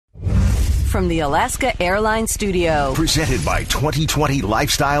from the Alaska Airlines studio. Presented by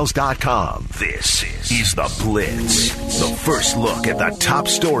 2020lifestyles.com. This is The Blitz. The first look at the top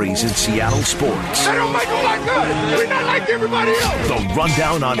stories in Seattle sports. They don't make them like us. We're not like everybody else. The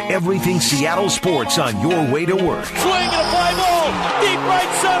rundown on everything Seattle sports on your way to work. Swing and a fly ball. Deep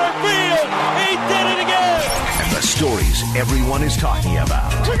right center field. He did it again. And the stories everyone is talking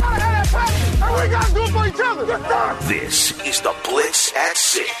about. We gotta have that passion, and we gotta do it for each other. Yes, sir. This is The Blitz at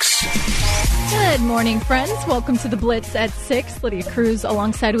 6. Good morning, friends. Welcome to The Blitz at 6. Lydia Cruz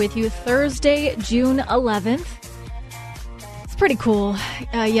alongside with you Thursday, June 11th. It's pretty cool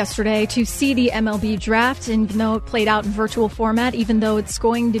yesterday to see the MLB Draft, and even though it played out in virtual format, even though it's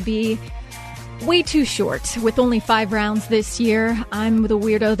going to be way too short with only 5 rounds this year. I'm the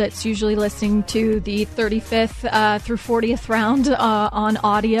weirdo that's usually listening to the 35th through 40th round on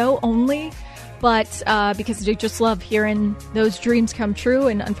audio only. But because I just love hearing those dreams come true,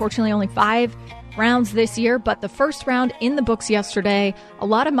 and unfortunately only 5 rounds this year. But the first round in the books yesterday, a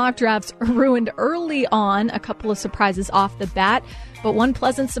lot of mock drafts ruined early on, a couple of surprises off the bat. But one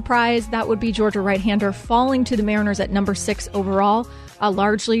pleasant surprise, that would be Georgia right-hander falling to the Mariners at number 6 overall,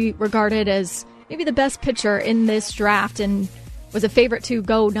 largely regarded as maybe the best pitcher in this draft and was a favorite to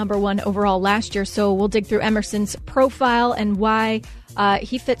go number 1 overall last year. So we'll dig through Emerson's profile and why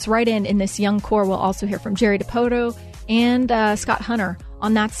he fits right in this young core. We'll also hear from Jerry DiPoto and Scott Hunter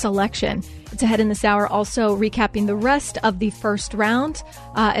on that selection. It's ahead in this hour, also recapping the rest of the first round,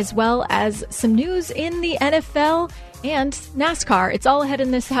 as well as some news in the NFL and NASCAR. It's all ahead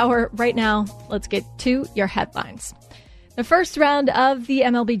in this hour. Right now, let's get to your headlines. The first round of the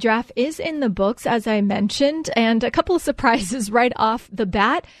MLB Draft is in the books, as I mentioned, and a couple of surprises right off the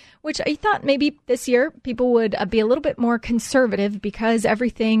bat, which I thought maybe this year people would be a little bit more conservative because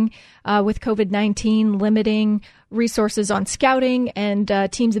everything with COVID-19 limiting resources on scouting and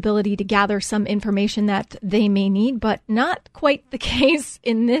teams' ability to gather some information that they may need, but not quite the case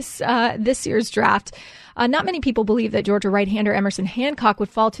in this year's draft. Not many people believe that Georgia right-hander Emerson Hancock would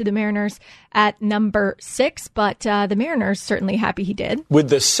fall to the Mariners at number 6, but the Mariners certainly happy he did. With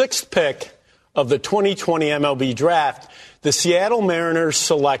the 6th pick of the 2020 MLB Draft, the Seattle Mariners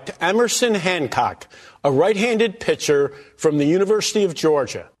select Emerson Hancock, a right-handed pitcher from the University of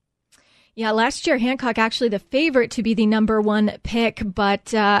Georgia. Yeah, last year, Hancock actually the favorite to be the number 1 pick,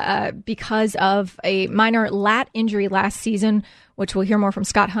 but because of a minor lat injury last season, which we'll hear more from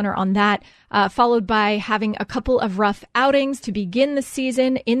Scott Hunter on that, followed by having a couple of rough outings to begin the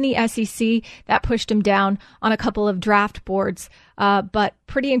season in the SEC, that pushed him down on a couple of draft boards. But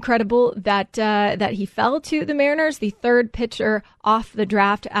pretty incredible that he fell to the Mariners, the 3rd pitcher off the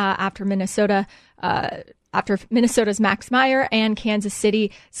draft after Minnesota's Max Meyer and Kansas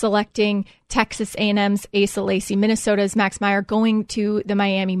City selecting Texas A&M's Asa Lacy. Minnesota's Max Meyer going to the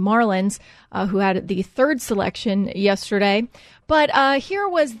Miami Marlins, who had the 3rd selection yesterday. But here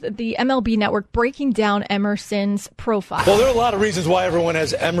was the MLB Network breaking down Emerson's profile. Well, there are a lot of reasons why everyone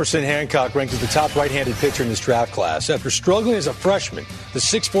has Emerson Hancock ranked as the top right-handed pitcher in this draft class. After struggling as a freshman, the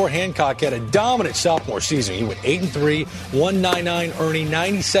 6'4" Hancock had a dominant sophomore season. He went 8-3, 1.99, earning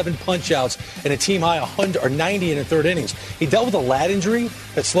 97 punch-outs and a team-high 90 in the 3rd innings. He dealt with a lat injury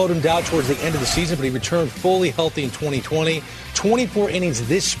that slowed him down towards the end of the season, but he returned fully healthy in 2020. 24 innings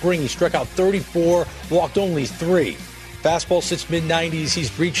this spring. He struck out 34, walked only 3. Fastball sits mid-90s.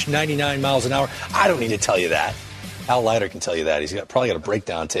 He's reached 99 miles an hour. I don't need to tell you that. Al Leiter can tell you that. He's probably got a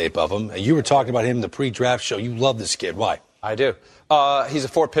breakdown tape of him. You were talking about him in the pre-draft show. You love this kid. Why? I do. He's a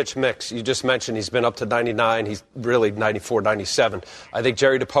 4-pitch mix. You just mentioned he's been up to 99. He's really 94, 97. I think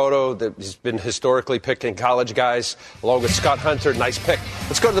Jerry DiPoto, he's been historically picking college guys, along with Scott Hunter. Nice pick.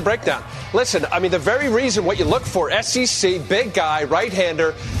 Let's go to the breakdown. Listen, I mean, the very reason what you look for, SEC, big guy,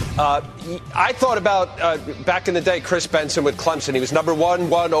 right-hander. I thought about, back in the day, Chris Benson with Clemson. He was number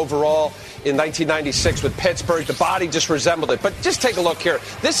 1 overall in 1996 with Pittsburgh. The body just resembled it. But just take a look here.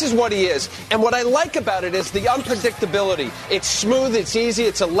 This is what he is. And what I like about it is the unpredictability. It's smooth, it's easy,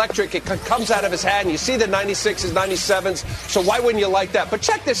 it's electric. It comes out of his hand. You see the 96s, 97s. So why wouldn't you like that? But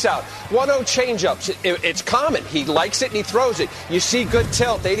check this out. 1-0 changeups. It's common. He likes it and he throws it. You see good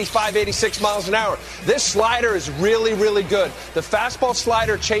tilt, 85, 86 miles an hour. This slider is really, really good. The fastball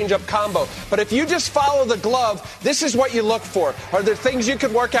slider changeup combo. But if you just follow the glove, this is what you look for. Are there things you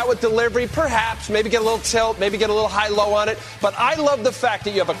could work out with delivery? Perhaps. Maybe get a little tilt, maybe get a little high-low on it. But I love the fact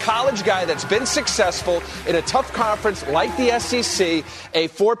that you have a college guy that's been successful in a tough conference like the SEC, a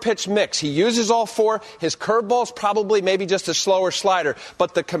 4-pitch mix. He uses all 4. His curveball's probably maybe just a slower slider.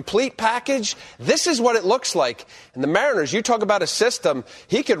 But the complete package, this is what it looks like. And the Mariners, you talk about a system,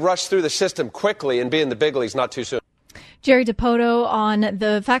 he could rush through the system quickly and be in the big leagues not too soon. Jerry Dipoto on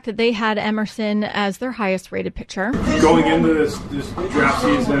the fact that they had Emerson as their highest-rated pitcher. Going into this draft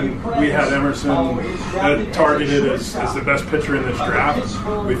season, we had Emerson targeted as the best pitcher in this draft.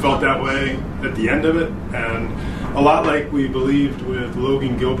 We felt that way at the end of it, and a lot like we believed with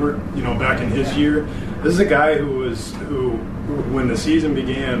Logan Gilbert, back in his year. This is a guy who when the season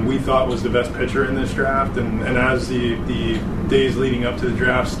began, we thought was the best pitcher in this draft, and as the days leading up to the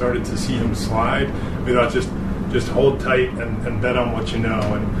draft started to see him slide, we thought just hold tight and bet on what you know.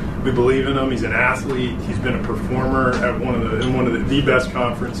 And we believe in him. He's an athlete. He's been a performer at one of the best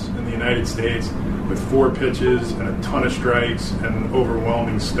conference in the United States, with 4 pitches and a ton of strikes and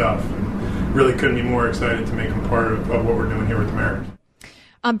overwhelming stuff. And really couldn't be more excited to make him part of what we're doing here with the Mariners.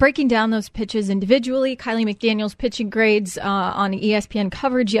 Breaking down those pitches individually, Kylie McDaniel's pitching grades on ESPN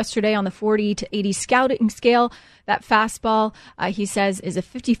coverage yesterday on the 40 to 80 scouting scale. That fastball, he says, is a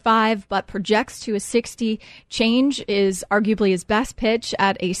 55, but projects to a 60. Change is arguably his best pitch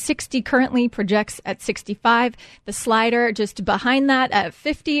at a 60 currently, projects at 65. The slider just behind that at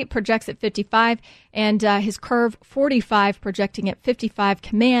 50, projects at 55. And his curve, 45, projecting at 55.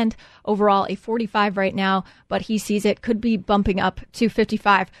 Command, overall a 45 right now, but he sees it could be bumping up to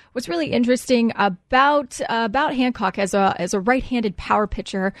 55. What's really interesting about Hancock as a right-handed power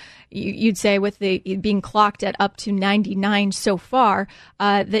pitcher, you'd say, with the being clocked at up to 99 so far,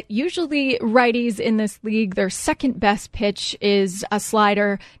 that usually righties in this league, their second best pitch is a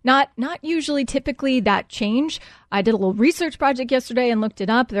slider. Not usually typically that change. I did a little research project yesterday and looked it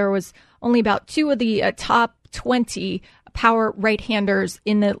up. There was only about 2 of the top 20 power right-handers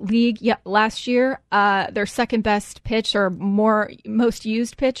in the league last year. Their second best pitch or most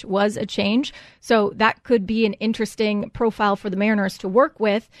used pitch was a change. So that could be an interesting profile for the Mariners to work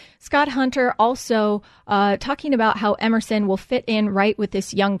with. Scott Hunter also talking about how Emerson will fit in right with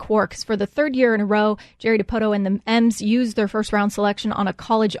this young core. Because for the third year in a row, Jerry Dipoto and the M's used their first-round selection on a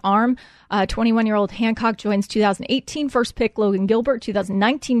college arm. 21-year-old Hancock joins 2018 first pick Logan Gilbert,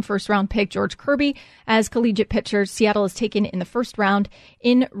 2019 first-round pick George Kirby as collegiate pitchers. Seattle has taken in the first round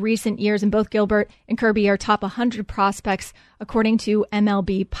in recent years, and both Gilbert and Kirby are top 100 prospects according to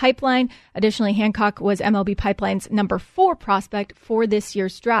MLB Pipeline. Additionally, Hancock was MLB Pipeline's number 4 prospect for this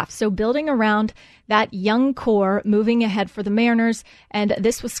year's draft. So building around that young core, moving ahead for the Mariners, and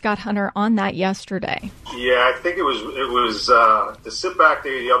this was Scott Hunter on that yesterday. Yeah, I think it was to sit back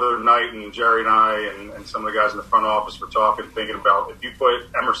there the other night, and Jerry and I and some of the guys in the front office were talking, thinking about if you put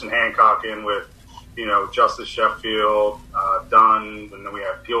Emerson Hancock in with, Justice Sheffield, Dunn, and then we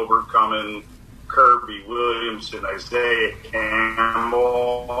have Gilbert coming, Kirby Williamson, Isaiah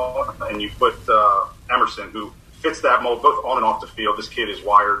Campbell, and you put Emerson, who fits that mold both on and off the field. This kid is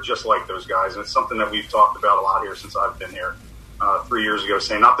wired just like those guys, and it's something that we've talked about a lot here since I've been here 3 years ago,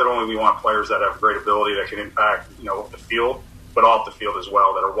 saying not that only we want players that have great ability that can impact the field, but off the field as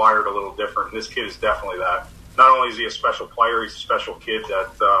well, that are wired a little different. And this kid is definitely that. Not only is he a special player, he's a special kid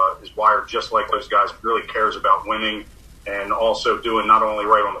that is wired just like those guys, really cares about winning and also doing not only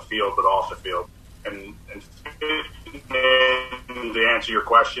right on the field but off the field. And to answer your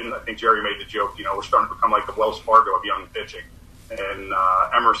question, I think Jerry made the joke, we're starting to become like the Wells Fargo of young pitching. And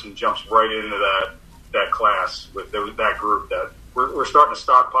Emerson jumps right into that class with that group that we're starting to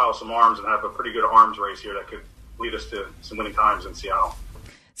stockpile some arms and have a pretty good arms race here that could lead us to some winning times in Seattle.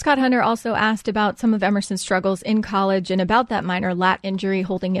 Scott Hunter also asked about some of Emerson's struggles in college and about that minor lat injury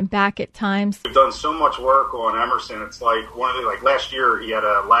holding him back at times. We've done so much work on Emerson. It's like last year he had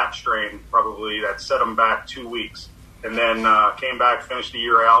a lat strain probably that set him back 2 weeks, and then came back, finished the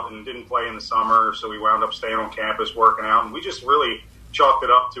year out, and didn't play in the summer. So we wound up staying on campus working out, and we just really chalked it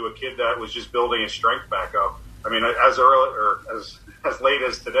up to a kid that was just building his strength back up. I mean, as late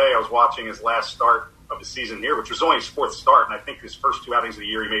as today, I was watching his last start of the season here, which was only his 4th start, and I think his first 2 outings of the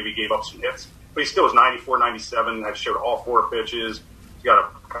year he maybe gave up some hits, but he still was 94, 97, had showed all 4 pitches. He's got a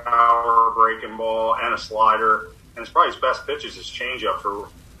power breaking ball and a slider, and it's probably his best pitch is his changeup, for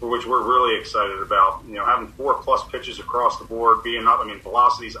which we're really excited about. Having 4+ pitches across the board,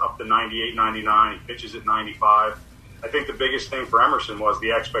 velocity's up to 98, 99, he pitches at 95. I think the biggest thing for Emerson was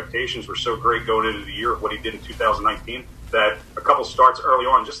the expectations were so great going into the year of what he did in 2019 that a couple starts early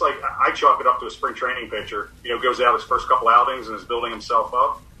on, just like I chalk it up to a spring training pitcher, goes out his first couple outings and is building himself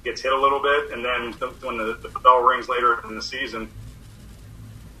up, gets hit a little bit, and then when the bell rings later in the season,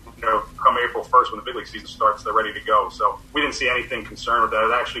 come April 1st when the big league season starts, they're ready to go. So we didn't see anything concerned with that.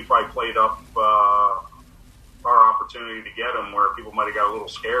 It actually probably played up our opportunity to get him, where people might have got a little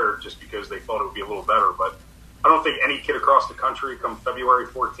scared just because they thought it would be a little better. But I don't think any kid across the country come February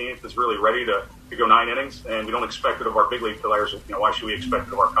 14th is really ready to go 9 innings, and we don't expect it of our big league players. Why should we expect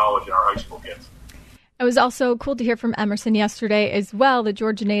it of our college and our high school kids? It was also cool to hear from Emerson yesterday as well, the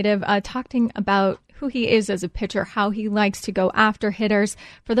Georgia native, talking about who he is as a pitcher, how he likes to go after hitters.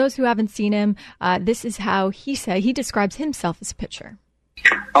 For those who haven't seen him, this is how he describes himself as a pitcher.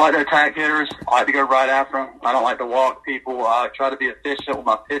 I like to attack hitters. I like to go right after them. I don't like to walk people. I try to be efficient with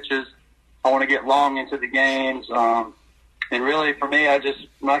my pitches. I want to get long into the games. And really, for me,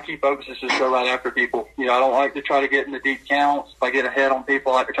 my key focus is just go right after people. I don't like to try to get in the deep counts. If I get ahead on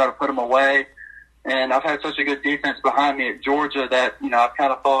people, I like to try to put them away. And I've had such a good defense behind me at Georgia that, I've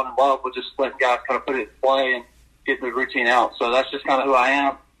kind of fallen in love with just letting guys kind of put it in play and get the routine out. So that's just kind of who I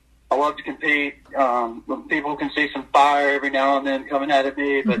am. I love to compete. People can see some fire every now and then coming at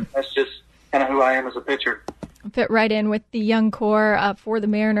me, but that's just kind of who I am as a pitcher. Fit right in with the young core for the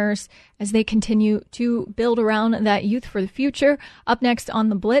Mariners as they continue to build around that youth for the future. Up next on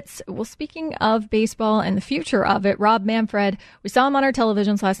the Blitz, well, speaking of baseball and the future of it, Rob Manfred, we saw him on our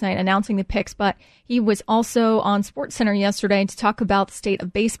televisions last night announcing the picks, but he was also on SportsCenter yesterday to talk about the state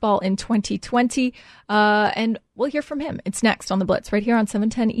of baseball in 2020, and we'll hear from him. It's next on the Blitz right here on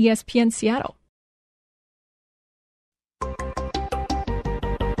 710 ESPN Seattle.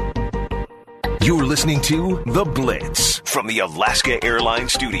 You're listening to The Blitz from the Alaska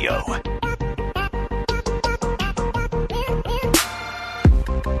Airlines Studio.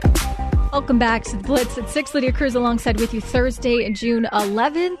 Welcome back to The Blitz at 6. Lydia Cruz alongside with you Thursday, June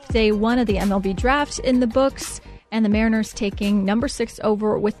 11th, day 1 of the MLB Draft in the books. And the Mariners taking number 6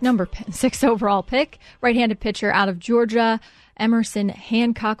 overall pick, right-handed pitcher out of Georgia, Emerson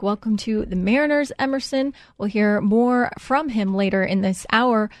Hancock. Welcome to the Mariners, Emerson. We'll hear more from him later in this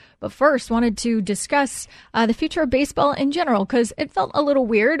hour. But first, wanted to discuss the future of baseball in general, because it felt a little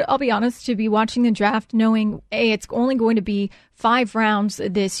weird, I'll be honest, to be watching the draft knowing, it's only going to be 5 rounds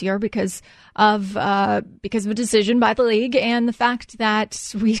this year because of a decision by the league and the fact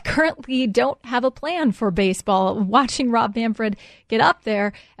that we currently don't have a plan for baseball. Watching Rob Manfred get up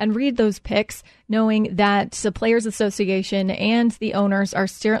there and read those picks, knowing that the Players Association and the owners are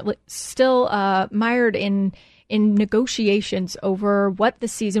still mired in negotiations over what the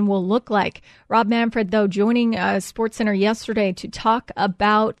season will look like. Rob Manfred, though, joining SportsCenter yesterday to talk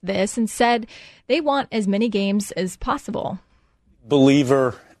about this and said they want as many games as possible.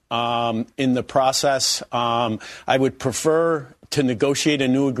 Believer in the process. I would prefer to negotiate a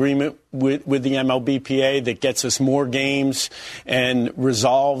new agreement with the MLBPA that gets us more games and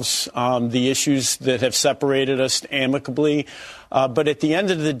resolves the issues that have separated us amicably. But at the end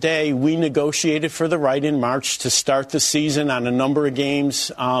of the day, we negotiated for the right in March to start the season on a number of games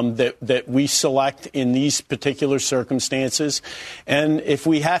that we select in these particular circumstances. And if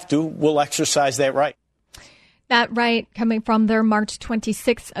we have to, we'll exercise that right. That right coming from their March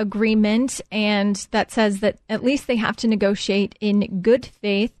 26th agreement, and that says that at least they have to negotiate in good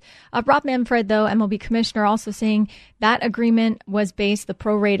faith. Rob Manfred, though, MLB Commissioner, also saying that agreement was the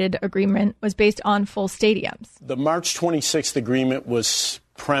prorated agreement was based on full stadiums. The March 26th agreement was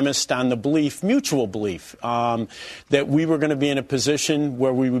premised on the mutual belief, that we were going to be in a position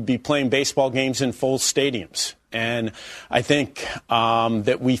where we would be playing baseball games in full stadiums. And I think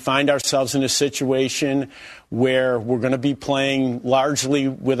that we find ourselves in a situation where we're going to be playing largely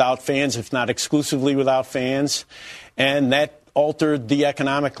without fans, if not exclusively without fans. And that altered the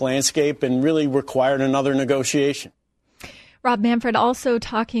economic landscape and really required another negotiation. Rob Manfred also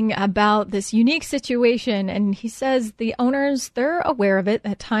talking about this unique situation, and he says the owners, they're aware of it.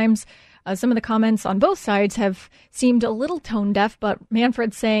 At times, some of the comments on both sides have seemed a little tone deaf, but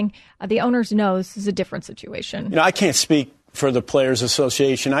Manfred saying the owners know this is a different situation. I can't speak for the Players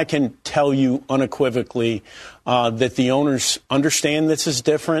Association. I can tell you unequivocally that the owners understand this is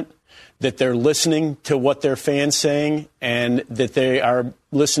different, that they're listening to what their fans saying, and that they are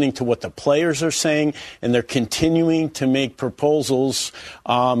listening to what the players are saying, and they're continuing to make proposals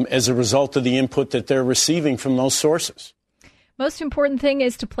as a result of the input that they're receiving from those sources. Most important thing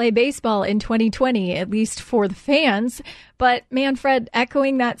is to play baseball in 2020, at least for the fans. But Manfred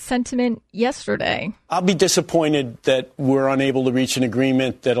echoing that sentiment yesterday. I'll be disappointed that we're unable to reach an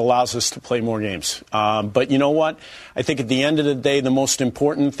agreement that allows us to play more games. But you know what? I think at the end of the day, the most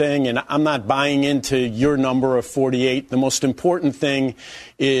important thing, and I'm not buying into your number of 48, the most important thing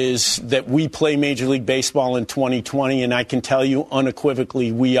is that we play Major League Baseball in 2020. And I can tell you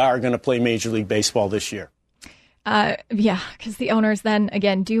unequivocally, we are going to play Major League Baseball this year. Because the owners then,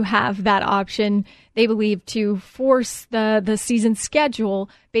 again, do have that option, they believe, to force the season schedule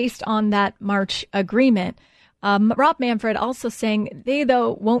based on that March agreement. Rob Manfred also saying they,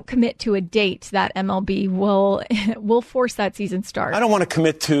 though, won't commit to a date that MLB will force that season start. I don't want to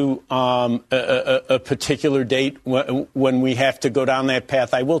commit to a particular date when we have to go down that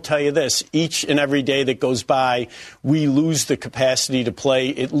path. I will tell you this. Each and every day that goes by, we lose the capacity to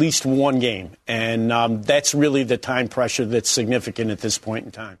play at least one game. And that's really the time pressure that's significant at this point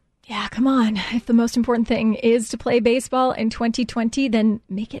in time. Yeah, come on. If the most important thing is to play baseball in 2020, then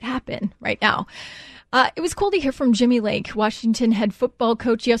make it happen right now. It was cool to hear from Jimmy Lake, Washington head football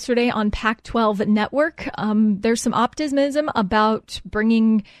coach, yesterday on Pac-12 Network. There's some optimism about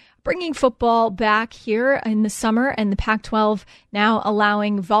bringing football back here in the summer, and the Pac-12 now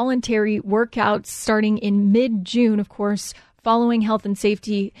allowing voluntary workouts starting in mid-June, of course, following health and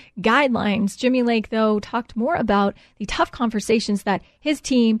safety guidelines. Jimmy Lake, though, talked more about the tough conversations that his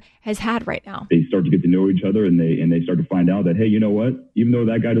team has had right now. They start to get to know each other, and they start to find out that, hey, you know what? Even though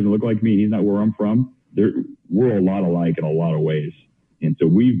that guy doesn't look like me and he's not where I'm from, we're a lot alike in a lot of ways. And so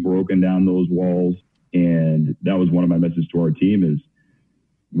we've broken down those walls, and that was one of my messages to our team is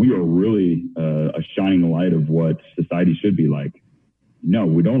we are really a shining light of what society should be like. No,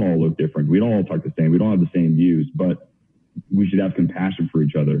 we don't all look different. We don't all talk the same. We don't have the same views, but we should have compassion for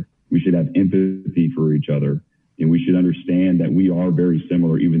each other. We should have empathy for each other. And we should understand that we are very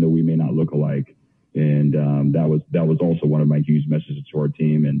similar, even though we may not look alike. And that was also one of my huge messages to our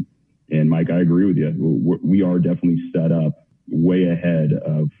team. And Mike, I agree with you. We are definitely set up way ahead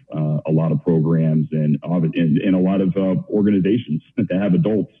of a lot of programs and a lot of organizations that have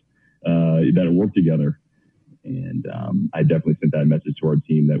adults that work together. And I definitely sent that message to our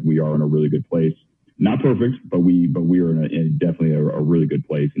team that we are in a really good place. Not perfect, but we are in definitely a really good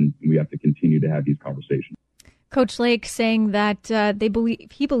place, and we have to continue to have these conversations. Coach Lake saying that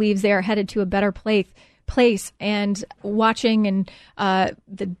he believes they are headed to a better place. And watching the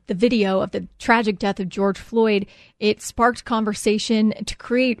video of the tragic death of George Floyd, it sparked conversation to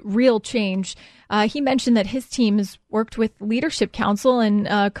create real change. He mentioned that his team has worked with Leadership Council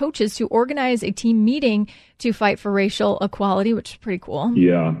and coaches to organize a team meeting to fight for racial equality, which is pretty cool.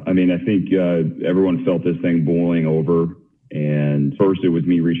 Yeah, I mean, I think everyone felt this thing boiling over. And first, it was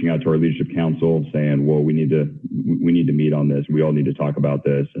me reaching out to our Leadership Council saying, well, we need to meet on this. We all need to talk about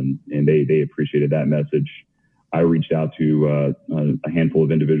this. And they appreciated that message. I reached out to a handful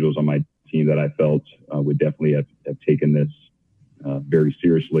of individuals on my team that I felt would definitely have taken this very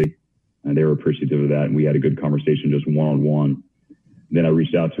seriously. And they were appreciative of that. And we had a good conversation just one-on-one. Then I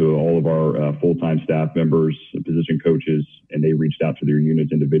reached out to all of our full-time staff members, position coaches, and they reached out to their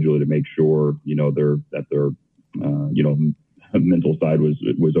units individually to make sure, their mental side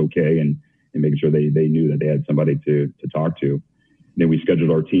was okay and making sure they knew that they had somebody to talk to. And then we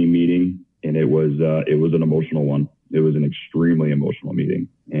scheduled our team meeting, and it was an emotional one. It was an extremely emotional meeting,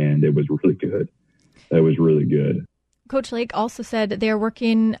 and it was really good. It was really good. Coach Lake also said they are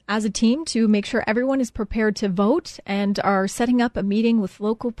working as a team to make sure everyone is prepared to vote and are setting up a meeting with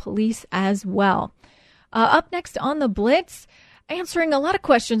local police as well. Up next on the Blitz, answering a lot of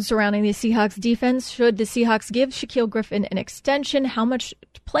questions surrounding the Seahawks defense. Should the Seahawks give Shaquille Griffin an extension? How much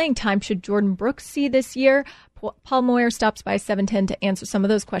playing time should Jordan Brooks see this year? Paul Moyer stops by 710 to answer some of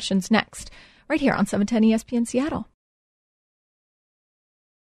those questions next, right here on 710 ESPN Seattle.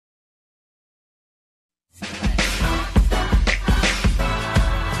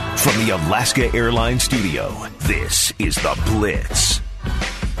 From the Alaska Airlines studio, this is The Blitz.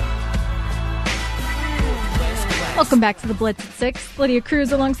 Welcome back to the Blitz at 6. Lydia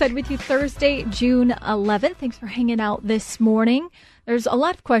Cruz alongside with you Thursday, June 11th. Thanks for hanging out this morning. There's a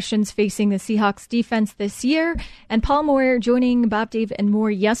lot of questions facing the Seahawks defense this year, and Paul Moyer joining Bob, Dave, and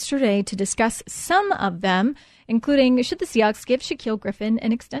more yesterday to discuss some of them, including should the Seahawks give Shaquille Griffin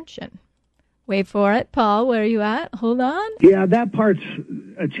an extension? Wait for it. Paul, where are you at? Hold on. Yeah, that part's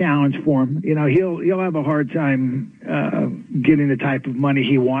a challenge for him. He'll have a hard time getting the type of money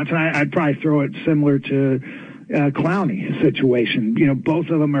he wants, and I'd probably throw it similar to Clowney situation. Both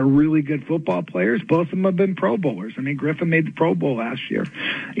of them are really good football players. Both of them have been Pro Bowlers. I mean, Griffin made the Pro Bowl last year.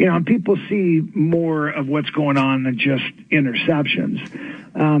 And people see more of what's going on than just interceptions.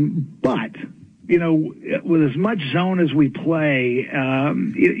 But with as much zone as we play,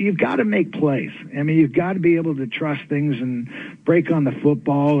 you've got to make plays. I mean, you've got to be able to trust things and break on the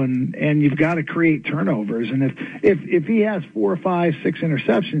football, and you've got to create turnovers. And if he has 4 or 5, 6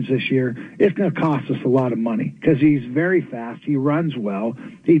 interceptions this year, it's going to cost us a lot of money because he's very fast. He runs well.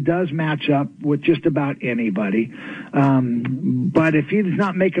 He does match up with just about anybody. But if he's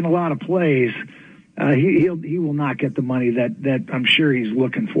not making a lot of plays, he will not get the money that I'm sure he's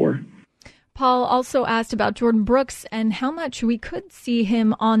looking for. Paul also asked about Jordan Brooks and how much we could see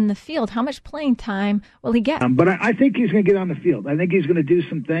him on the field. How much playing time will he get? But I think he's going to get on the field. I think he's going to do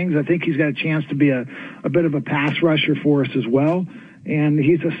some things. I think he's got a chance to be a bit of a pass rusher for us as well. And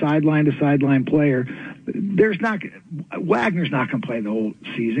he's a sideline-to-sideline player. Wagner's not going to play the whole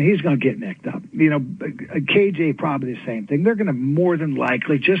season. He's going to get nicked up. KJ probably the same thing. They're going to more than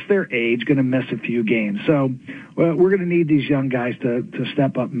likely, just their age, going to miss a few games. So we're going to need these young guys to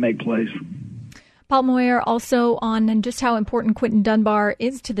step up and make plays. Paul Moyer also on just how important Quinton Dunbar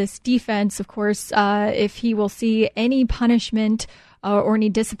is to this defense. Of course, if he will see any punishment or any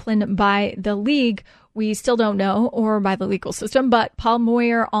discipline by the league, we still don't know, or by the legal system, but Paul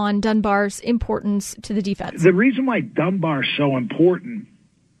Moyer on Dunbar's importance to the defense. The reason why Dunbar's so important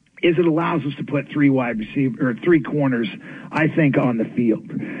is it allows us to put three corners, I think, on the field.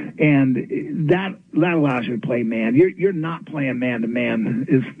 And that allows you to play man. You're not playing man-to-man,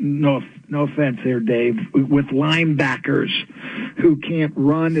 is no offense there, Dave, with linebackers who can't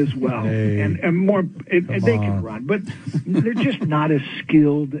run as well. And they can run, but they're just not as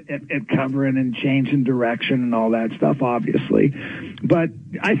skilled at covering and changing direction and all that stuff, obviously. But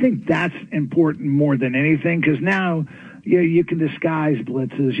I think that's important more than anything, because now you can disguise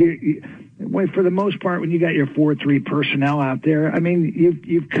blitzes. For the most part, when you got your 4-3 personnel out there, I mean,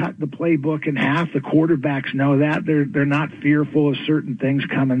 you've cut the playbook in half. The quarterbacks know that. They're not fearful of certain things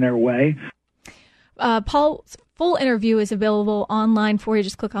coming their way. Paul's full interview is available online for you.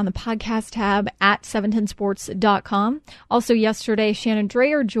 Just click on the podcast tab at 710sports.com. Also yesterday, Shannon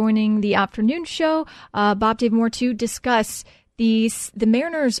Drayer joining the afternoon show. Bob Dave Moore to discuss the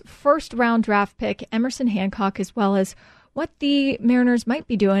Mariners' first-round draft pick, Emerson Hancock, as well as what the Mariners might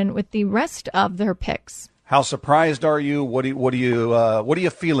be doing with the rest of their picks. How surprised are you? What are you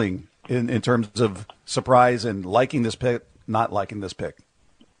feeling in terms of surprise and liking this pick, not liking this pick?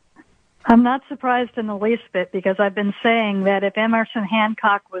 I'm not surprised in the least bit, because I've been saying that if Emerson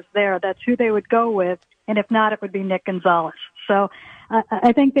Hancock was there, that's who they would go with, and if not, it would be Nick Gonzalez. So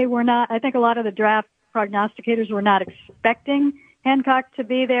I think they were not. I think a lot of the draft prognosticators were not expecting Hancock to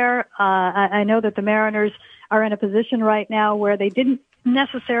be there. I know that the Mariners are in a position right now where they didn't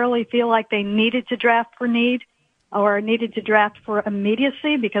necessarily feel like they needed to draft for need or needed to draft for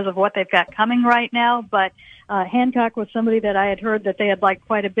immediacy because of what they've got coming right now. But Hancock was somebody that I had heard that they had liked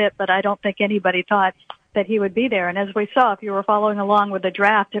quite a bit, but I don't think anybody thought that he would be there. And as we saw, if you were following along with the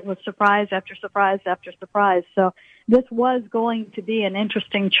draft, it was surprise after surprise after surprise. So this was going to be an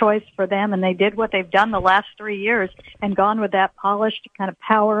interesting choice for them, and they did what they've done the last 3 years and gone with that polished kind of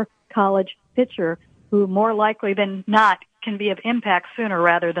power college pitcher who more likely than not can be of impact sooner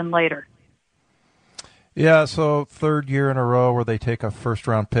rather than later. Yeah, so third year in a row where they take a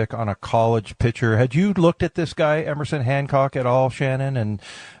first-round pick on a college pitcher. Had you looked at this guy, Emerson Hancock, at all, Shannon? And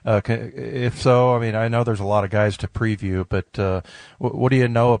if so, I mean, I know there's a lot of guys to preview, but what do you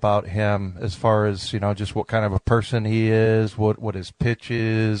know about him as far as, just what kind of a person he is, what his pitch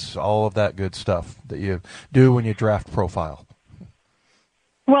is, all of that good stuff that you do when you draft profile?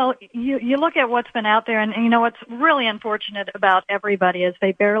 Well, you look at what's been out there, and what's really unfortunate about everybody is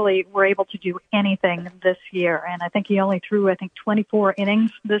they barely were able to do anything this year. And I think he only threw, 24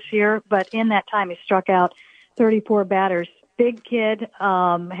 innings this year, but in that time he struck out 34 batters. Big kid,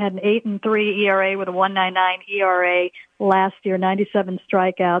 had an 8.3 ERA with a 1.99 ERA last year, 97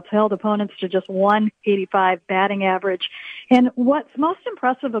 strikeouts, held opponents to just 185 batting average. And what's most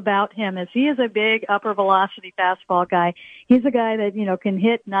impressive about him is he is a big upper velocity fastball guy. He's a guy that, can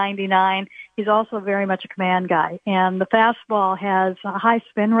hit 99. He's also very much a command guy. And the fastball has a high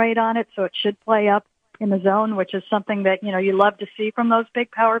spin rate on it, so it should play up in the zone, which is something that, you love to see from those big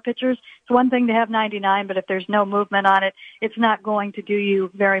power pitchers. It's one thing to have 99, but if there's no movement on it, it's not going to do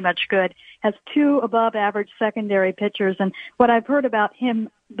you very much good. Has 2 above average secondary pitchers. And what I've heard about him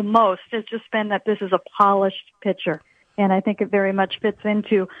the most has just been that this is a polished pitcher. And I think it very much fits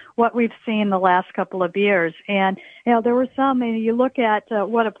into what we've seen the last couple of years. And, there were some, you look at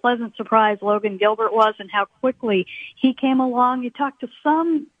what a pleasant surprise Logan Gilbert was and how quickly he came along. You talk to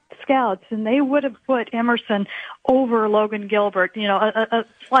some scouts, and they would have put Emerson over Logan Gilbert,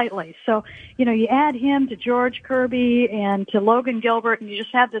 slightly. So, you add him to George Kirby and to Logan Gilbert, and you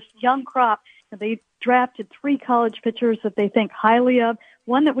just have this young crop. They drafted 3 college pitchers that they think highly of.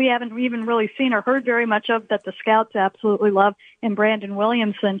 One that we haven't even really seen or heard very much of that the scouts absolutely love, and Brandon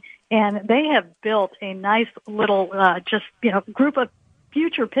Williamson. And they have built a nice little, group of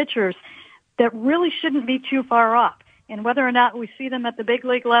future pitchers that really shouldn't be too far off. And whether or not we see them at the big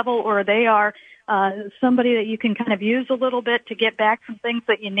league level or they are somebody that you can kind of use a little bit to get back some things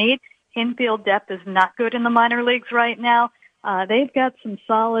that you need, infield depth is not good in the minor leagues right now. they've got some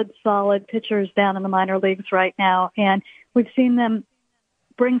solid pitchers down in the minor leagues right now, and we've seen them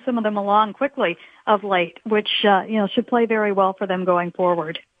bring some of them along quickly of late, which should play very well for them going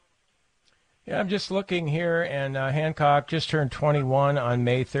forward. Yeah, I'm just looking here, and Hancock just turned 21 on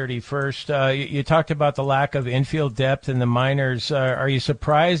May 31st. You talked about the lack of infield depth in the minors. Are you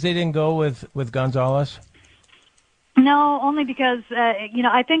surprised they didn't go with Gonzalez? No, only because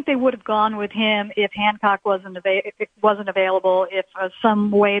I think they would have gone with him if Hancock wasn't available. If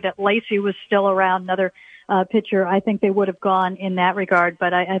some way that Lacey was still around, another pitcher, I think they would have gone in that regard.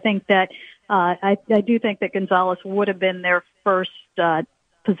 But I think that I do think that Gonzalez would have been their first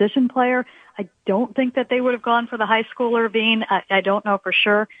position player. I don't think that they would have gone for the high schooler Bean. I don't know for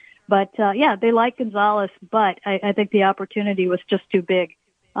sure. But, they like Gonzalez, but I think the opportunity was just too big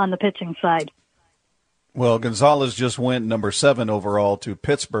on the pitching side. Well, Gonzalez just went number 7 overall to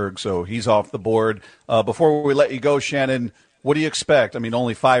Pittsburgh, so he's off the board. Before we let you go, Shannon, what do you expect? I mean,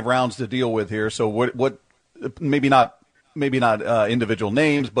 only 5 rounds to deal with here, so what maybe not individual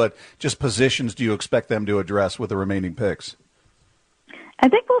names, but just positions do you expect them to address with the remaining picks? I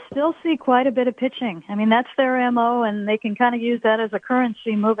think we'll still see quite a bit of pitching. I mean, that's their MO, and they can kind of use that as a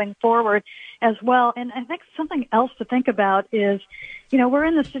currency moving forward as well. And I think something else to think about is, we're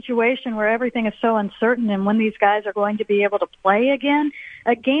in the situation where everything is so uncertain, and when these guys are going to be able to play again,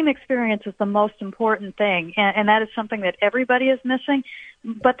 a game experience is the most important thing, and that is something that everybody is missing.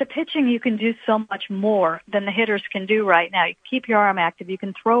 But the pitching, you can do so much more than the hitters can do right now. You keep your arm active. You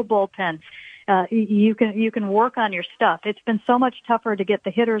can throw bullpens. You can work on your stuff. It's been so much tougher to get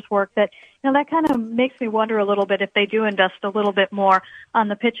the hitters work that, that kind of makes me wonder a little bit if they do invest a little bit more on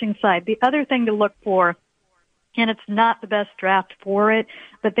the pitching side. The other thing to look for, and it's not the best draft for it,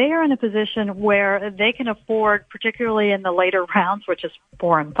 but they are in a position where they can afford, particularly in the later rounds, which is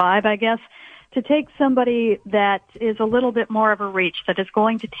 4 and 5, I guess, to take somebody that is a little bit more of a reach, that is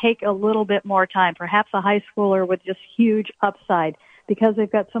going to take a little bit more time, perhaps a high schooler with just huge upside. Because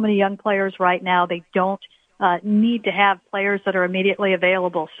they've got so many young players right now, they don't need to have players that are immediately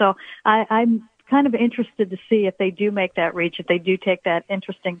available. So I'm kind of interested to see if they do make that reach, if they do take that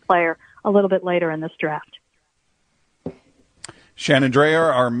interesting player a little bit later in this draft. Shannon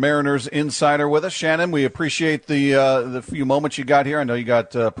Dreyer, our Mariners insider, with us. Shannon, we appreciate the few moments you got here. I know you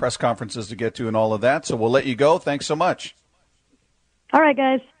got press conferences to get to and all of that, so we'll let you go. Thanks so much. All right,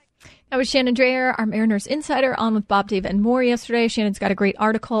 guys. That was Shannon Dreyer, our Mariners insider, on with Bob, Dave, and more yesterday. Shannon's got a great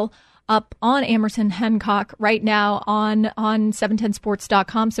article up on Emerson Hancock right now on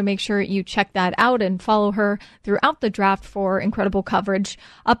 710sports.com, so make sure you check that out and follow her throughout the draft for incredible coverage.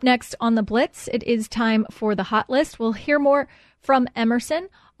 Up next on the Blitz, it is time for the Hot List. We'll hear more from Emerson.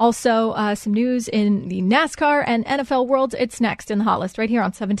 Also, some news in the NASCAR and NFL worlds. It's next in the Hot List right here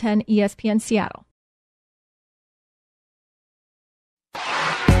on 710 ESPN Seattle.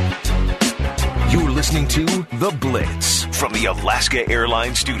 You're listening to The Blitz from the Alaska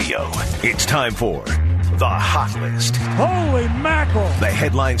Airlines studio. It's time for The Hot List. Holy mackerel! The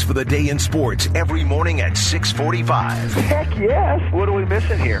headlines for the day in sports every morning at 6:45. Heck yes! What are we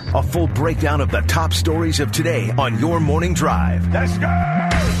missing here? A full breakdown of the top stories of today on your morning drive. Let's go!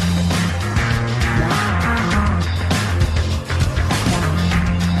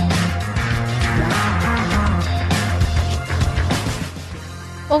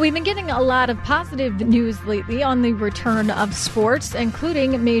 Well, we've been getting a lot of positive news lately on the return of sports,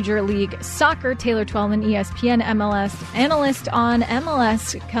 including Major League Soccer. Taylor Twellman, ESPN MLS analyst on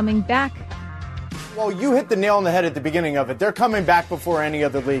MLS, coming back. Well, you hit the nail on the head at the beginning of it. They're coming back before any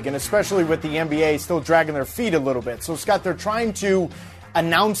other league, and especially with the NBA still dragging their feet a little bit. So, Scott, they're trying to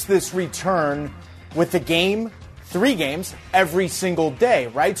announce this return with the game, 3 games, every single day,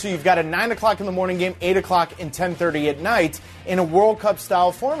 right? So you've got a 9 o'clock in the morning game, 8 o'clock, and 10:30 at night in a World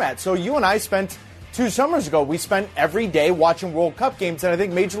Cup-style format. So you and I spent 2 summers ago, we spent every day watching World Cup games, and I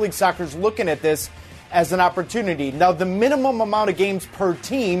think Major League Soccer is looking at this as an opportunity. Now, the minimum amount of games per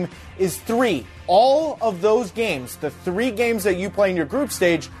team is 3. All of those games, the 3 games that you play in your group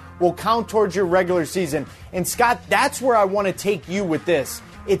stage, will count towards your regular season. And, Scott, that's where I want to take you with this.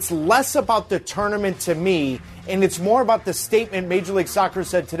 It's less about the tournament to me, and it's more about the statement Major League Soccer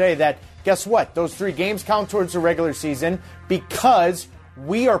said today that, guess what? Those 3 games count towards the regular season because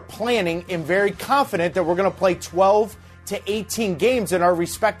we are planning and very confident that we're going to play 12 to 18 games in our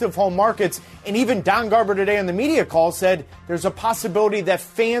respective home markets. And even Don Garber today on the media call said there's a possibility that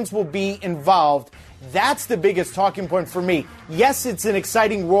fans will be involved. That's the biggest talking point for me. Yes, it's an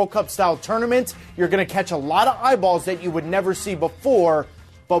exciting World Cup-style tournament. You're going to catch a lot of eyeballs that you would never see before,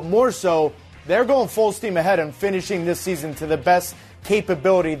 but more so, they're going full steam ahead and finishing this season to the best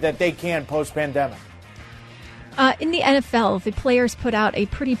capability that they can post-pandemic. In the NFL, the players put out a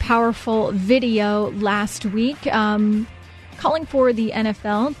pretty powerful video last week calling for the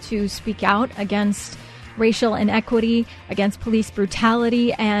NFL to speak out against racial inequity, against police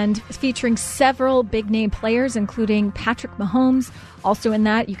brutality, and featuring several big-name players, including Patrick Mahomes. Also in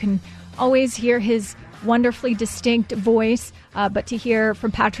that, you can always hear his wonderfully distinct voice, but to hear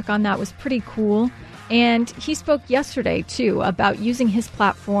from Patrick on that was pretty cool. And he spoke yesterday, too, about using his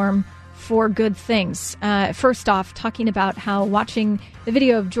platform for good things. First off, talking about how watching the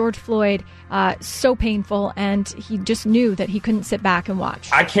video of George Floyd so painful, and he just knew that he couldn't sit back and watch.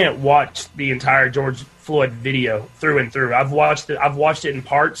 I can't watch the entire George Floyd video through and through. I've watched it in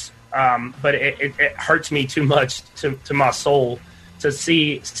parts, but it hurts me too much to my soul to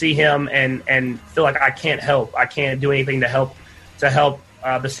see him and feel like I can't help. I can't do anything to help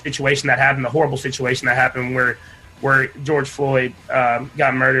the situation that happened, the horrible situation that happened where George Floyd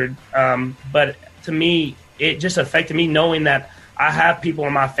got murdered. But to me, it just affected me knowing that I have people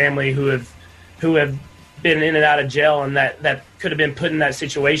in my family who have been in and out of jail, and that could have been put in that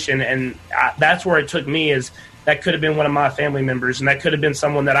situation. And that's where it took me, is that could have been one of my family members, and that could have been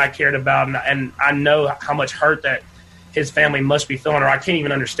someone that I cared about. And I know how much hurt that his family must be feeling, or I can't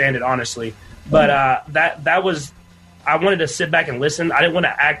even understand it, honestly. But that was, I wanted to sit back and listen. I didn't want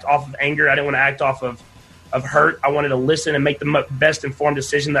to act off of anger. I didn't want to act off of hurt. I wanted to listen and make the best informed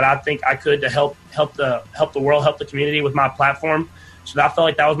decision that I think I could to help the world, help the community with my platform. So I felt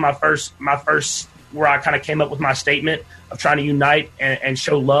like that was my first where I kind of came up with my statement of trying to unite and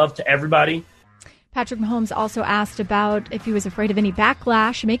show love to everybody. Patrick Mahomes also asked about if he was afraid of any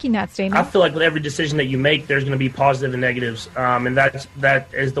backlash making that statement. I feel like with every decision that you make, there's going to be positive and negatives, and that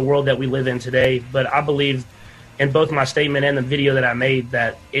is the world that we live in today. But I believe in both my statement and the video that I made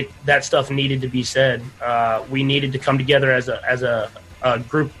that that stuff needed to be said. We needed to come together as a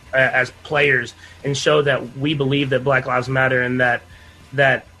group, as players, and show that we believe that Black Lives Matter, and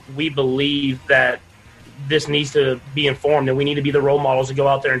that we believe that this needs to be informed, and we need to be the role models to go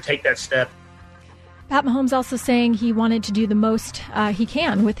out there and take that step. Pat Mahomes also saying he wanted to do the most he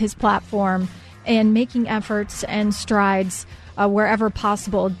can with his platform and making efforts and strides wherever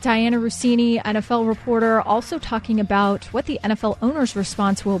possible. Diana Rossini, NFL reporter, also talking about what the NFL owners'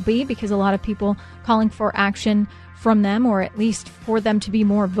 response will be, because a lot of people calling for action from them, or at least for them to be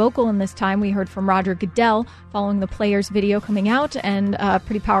more vocal in this time. We heard from Roger Goodell following the players' video coming out, and a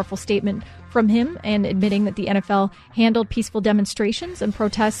pretty powerful statement from him, and admitting that the NFL handled peaceful demonstrations and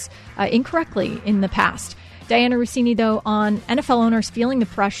protests incorrectly in the past. Diana Rossini, though, on NFL owners feeling the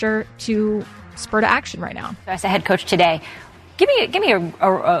pressure to spur to action right now. As a head coach today, give me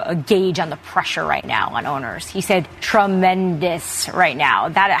a gauge on the pressure right now on owners. He said tremendous right now.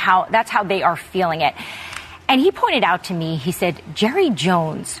 That's how they are feeling it. And he pointed out to me, he said, Jerry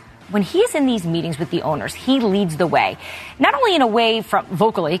Jones, when he is in these meetings with the owners, he leads the way. Not only in a way from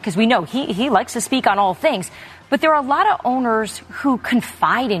vocally, because we know he likes to speak on all things, but there are a lot of owners who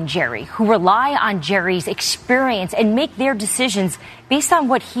confide in Jerry, who rely on Jerry's experience and make their decisions based on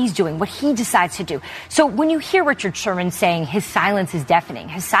what he's doing, what he decides to do. So when you hear Richard Sherman saying his silence is deafening,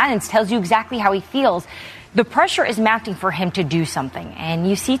 his silence tells you exactly how he feels. The pressure is mounting for him to do something. And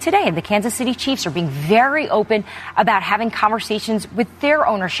you see today, the Kansas City Chiefs are being very open about having conversations with their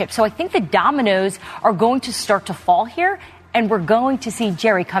ownership. So I think the dominoes are going to start to fall here, and we're going to see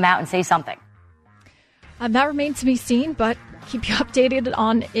Jerry come out and say something. That remains to be seen, but keep you updated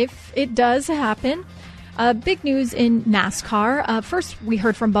on if it does happen. Big news in NASCAR. First, we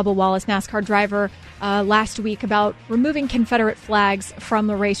heard from Bubba Wallace, NASCAR driver, last week about removing Confederate flags from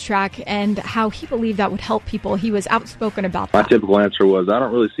the racetrack and how he believed that would help people. He was outspoken about that. My typical answer was, I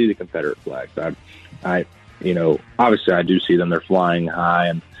don't really see the Confederate flags. I obviously I do see them. They're flying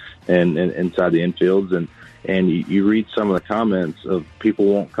high and inside the infields, and you read some of the comments of people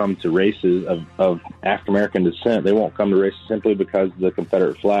won't come to races of African American descent. They won't come to races simply because the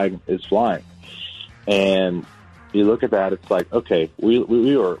Confederate flag is flying. And you look at that, it's like, okay,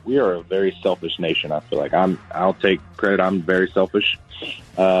 we are a very selfish nation. I feel like I'll take credit. I'm very selfish,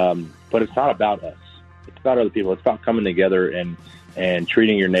 but it's not about us. It's about other people. It's about coming together and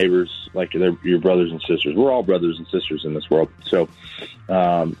treating your neighbors like they're your brothers and sisters. We're all brothers and sisters in this world. So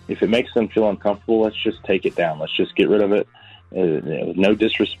if it makes them feel uncomfortable, let's just take it down. Let's just get rid of it. No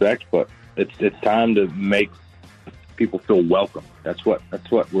disrespect, but it's time to make people feel welcome. That's what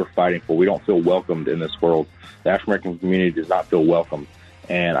we're fighting for. We don't feel welcomed in this world. The African American community does not feel welcome,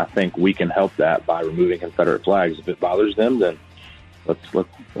 and I think we can help that by removing Confederate flags. If it bothers them, then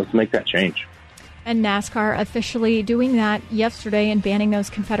let's make that change. And NASCAR officially doing that yesterday and banning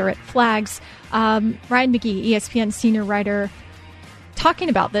those Confederate flags. Ryan McGee, ESPN senior writer, talking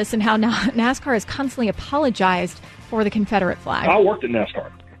about this and how NASCAR has constantly apologized for the Confederate flag. I worked at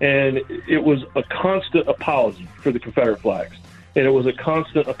NASCAR, and it was a constant apology for the Confederate flags. And it was a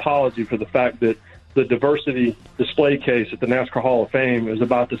constant apology for the fact that the diversity display case at the NASCAR Hall of Fame is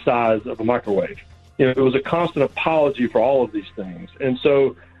about the size of a microwave. It was a constant apology for all of these things. And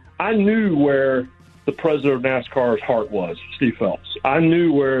so I knew where the president of NASCAR's heart was, Steve Phelps. I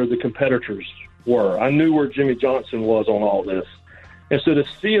knew where the competitors were. I knew where Jimmy Johnson was on all this. And so to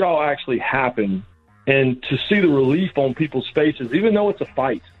see it all actually happen and to see the relief on people's faces, even though it's a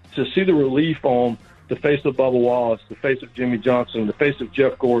fight, to see the relief on the face of Bubba Wallace, the face of Jimmy Johnson, the face of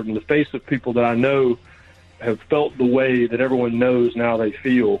Jeff Gordon, the face of people that I know have felt the way that everyone knows now they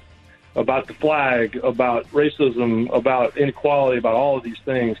feel about the flag, about racism, about inequality, about all of these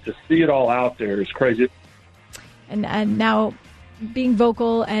things, to see it all out there is crazy. And now being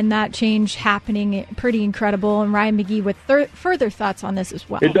vocal and that change happening, pretty incredible. And Ryan McGee with further thoughts on this as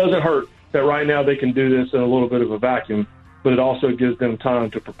well. It doesn't hurt that right now they can do this in a little bit of a vacuum, but it also gives them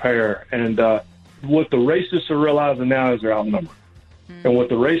time to prepare. And what the racists are realizing now is they're outnumbered. And what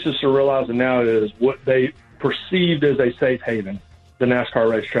the racists are realizing now is what they perceived as a safe haven, the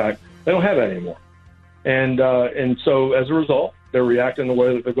NASCAR racetrack, they don't have that anymore. And so as a result, they're reacting the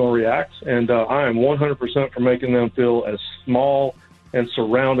way that they're going to react. And I am 100% for making them feel as small and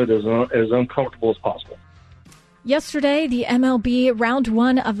surrounded as uncomfortable as possible. Yesterday, the MLB round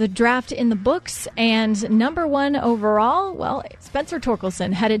 1 of the draft in the books, and number 1 overall, well, Spencer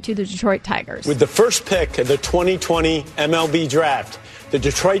Torkelson headed to the Detroit Tigers. With the first pick of the 2020 MLB Draft, the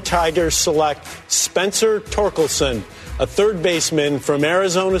Detroit Tigers select Spencer Torkelson, a third baseman from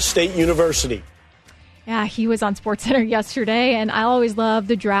Arizona State University. Yeah, he was on SportsCenter yesterday, and I always love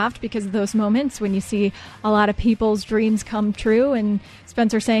the draft because of those moments when you see a lot of people's dreams come true, and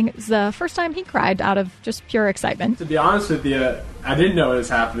Spencer saying it's the first time he cried out of just pure excitement. To be honest with you, I didn't know it was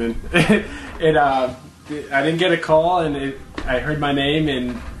happening. I didn't get a call, and I heard my name,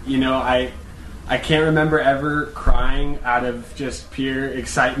 and, I can't remember ever crying out of just pure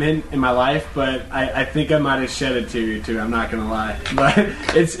excitement in my life, but I think I might have shed a tear or two, I'm not going to lie. But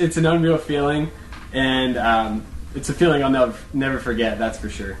it's an unreal feeling. And it's a feeling I'll never forget, that's for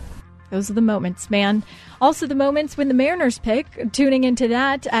sure. Those are the moments, man. Also the moments when the Mariners pick, tuning into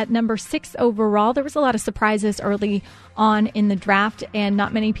that at number 6 overall. There was a lot of surprises early on in the draft, and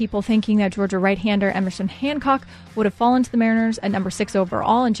not many people thinking that Georgia right-hander Emerson Hancock would have fallen to the Mariners at number 6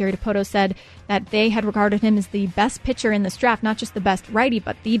 overall. And Jerry Dipoto said that they had regarded him as the best pitcher in this draft, not just the best righty,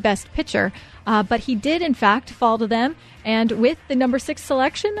 but the best pitcher. But he did, in fact, fall to them. And with the number 6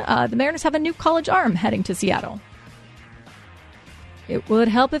 selection, the Mariners have a new college arm heading to Seattle. It would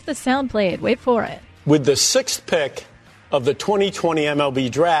help if the sound played. Wait for it. With the 6th pick of the 2020 MLB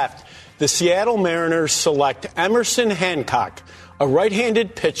Draft, the Seattle Mariners select Emerson Hancock, a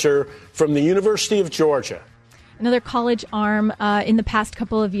right-handed pitcher from the University of Georgia. Another college arm in the past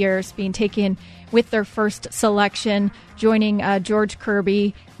couple of years being taken with their first selection, joining George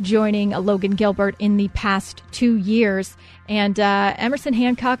Kirby, joining Logan Gilbert in the past 2 years. And Emerson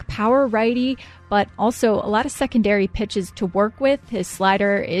Hancock, power righty, but also a lot of secondary pitches to work with. His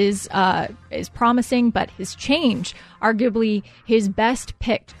slider is promising, but his change, arguably his best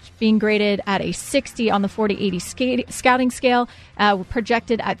pick, being graded at a 60 on the 40-80 scouting scale,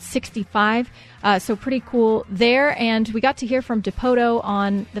 projected at 65. So pretty cool there. And we got to hear from Dipoto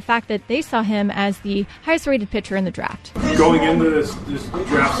on the fact that they saw him as the highest rated pitcher in the draft. Going into this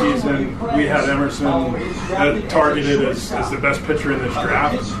draft season, we had Emerson targeted as the best pitcher in this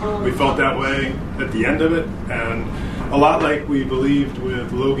draft. We felt that way at the end of it, and a lot like we believed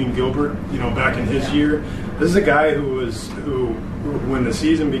with Logan Gilbert, back in his year. This is a guy who when the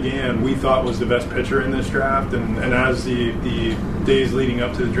season began, we thought was the best pitcher in this draft, and as the days leading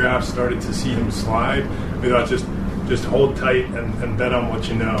up to the draft started to see him slide, we thought just hold tight and bet on what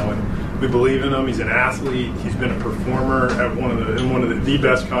you know. And we believe in him. He's an athlete. He's been a performer at one of the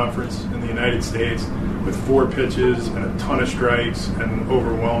best conference in the United States, with 4 pitches and a ton of strikes and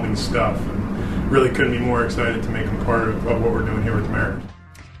overwhelming stuff. And really couldn't be more excited to make him part of what we're doing here with the Mariners.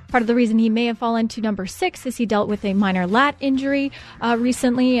 Part of the reason he may have fallen to number 6 is he dealt with a minor lat injury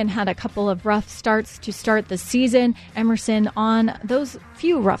recently and had a couple of rough starts to start the season. Emerson on those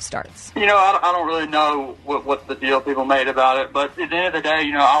few rough starts. I don't really know what the deal people made about it, but at the end of the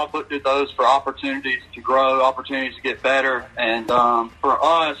day, I looked at those for opportunities to grow, opportunities to get better. And for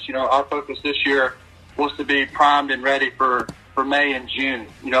us, our focus this year was to be primed and ready for May and June,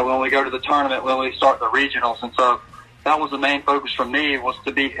 when we go to the tournament, when we start the regionals. And so that was the main focus for me, was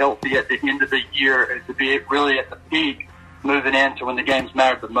to be healthy at the end of the year and to be really at the peak moving into when the games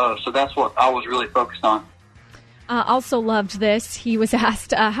mattered the most. So that's what I was really focused on. Also loved this. He was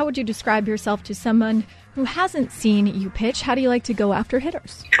asked, how would you describe yourself to someone who hasn't seen you pitch? How do you like to go after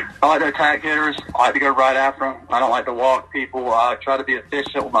hitters? I like to attack hitters. I like to go right after them. I don't like to walk people. I try to be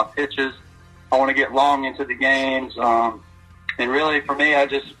efficient with my pitches. I want to get long into the games. And really, for me,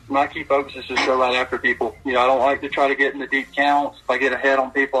 my key focus is just go right after people. I don't like to try to get in the deep counts. If I get ahead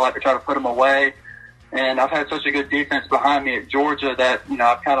on people, I like to try to put them away. And I've had such a good defense behind me at Georgia that,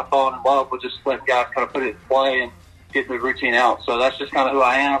 I've kind of fallen in love with just letting guys kind of put it in play and get the routine out. So that's just kind of who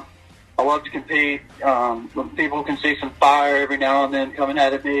I am. I love to compete. People can see some fire every now and then coming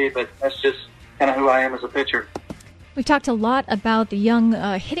out of me, but that's just kind of who I am as a pitcher. We've talked a lot about the young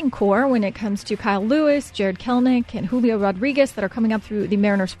hitting core when it comes to Kyle Lewis, Jared Kelenic, and Julio Rodriguez that are coming up through the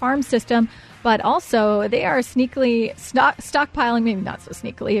Mariners farm system. But also, they are sneakily stockpiling, maybe not so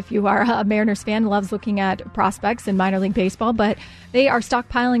sneakily if you are a Mariners fan, loves looking at prospects in minor league baseball, but they are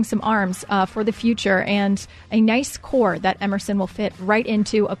stockpiling some arms for the future and a nice core that Emerson will fit right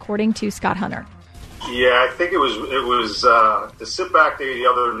into, according to Scott Hunter. Yeah, I think it was to sit back there the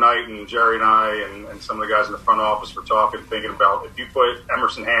other night, and Jerry and I and some of the guys in the front office were talking, thinking about if you put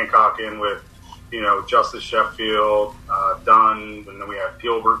Emerson Hancock in with, Justice Sheffield, Dunn, and then we have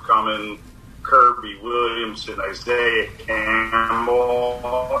Gilbert coming, Kirby Williamson, Isaiah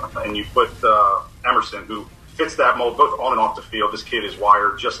Campbell, and you put Emerson, who fits that mold both on and off the field. This kid is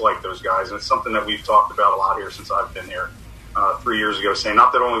wired just like those guys, and it's something that we've talked about a lot here since I've been here. 3 years ago, saying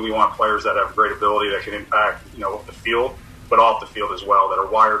not that only we want players that have great ability that can impact, the field, but off the field as well, that are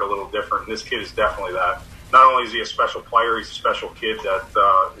wired a little different. And this kid is definitely that. Not only is he a special player, he's a special kid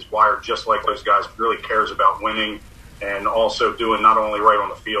that is wired just like those guys, really cares about winning and also doing not only right on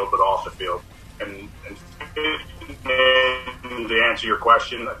the field, but off the field. And to answer your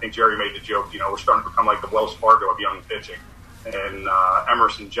question, I think Jerry made the joke, we're starting to become like the Wells Fargo of young pitching. And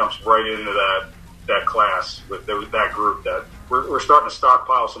Emerson jumps right into that class with that group that we're starting to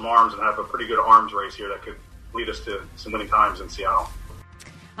stockpile some arms and have a pretty good arms race here that could lead us to some winning times in Seattle.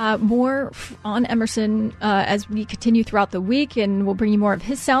 More on Emerson as we continue throughout the week, and we'll bring you more of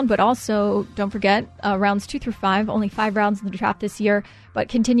his sound, but also don't forget rounds 2 through 5, only 5 rounds in the draft this year, but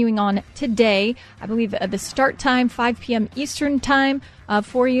continuing on today, I believe the start time, 5 p.m. Eastern time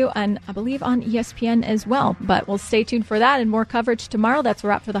for you, and I believe on ESPN as well. But we'll stay tuned for that and more coverage tomorrow. That's a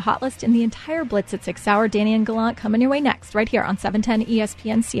wrap for the Hot List and the entire Blitz at 6 hour. Danny and Gallant coming your way next, right here on 710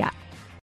 ESPN Seattle.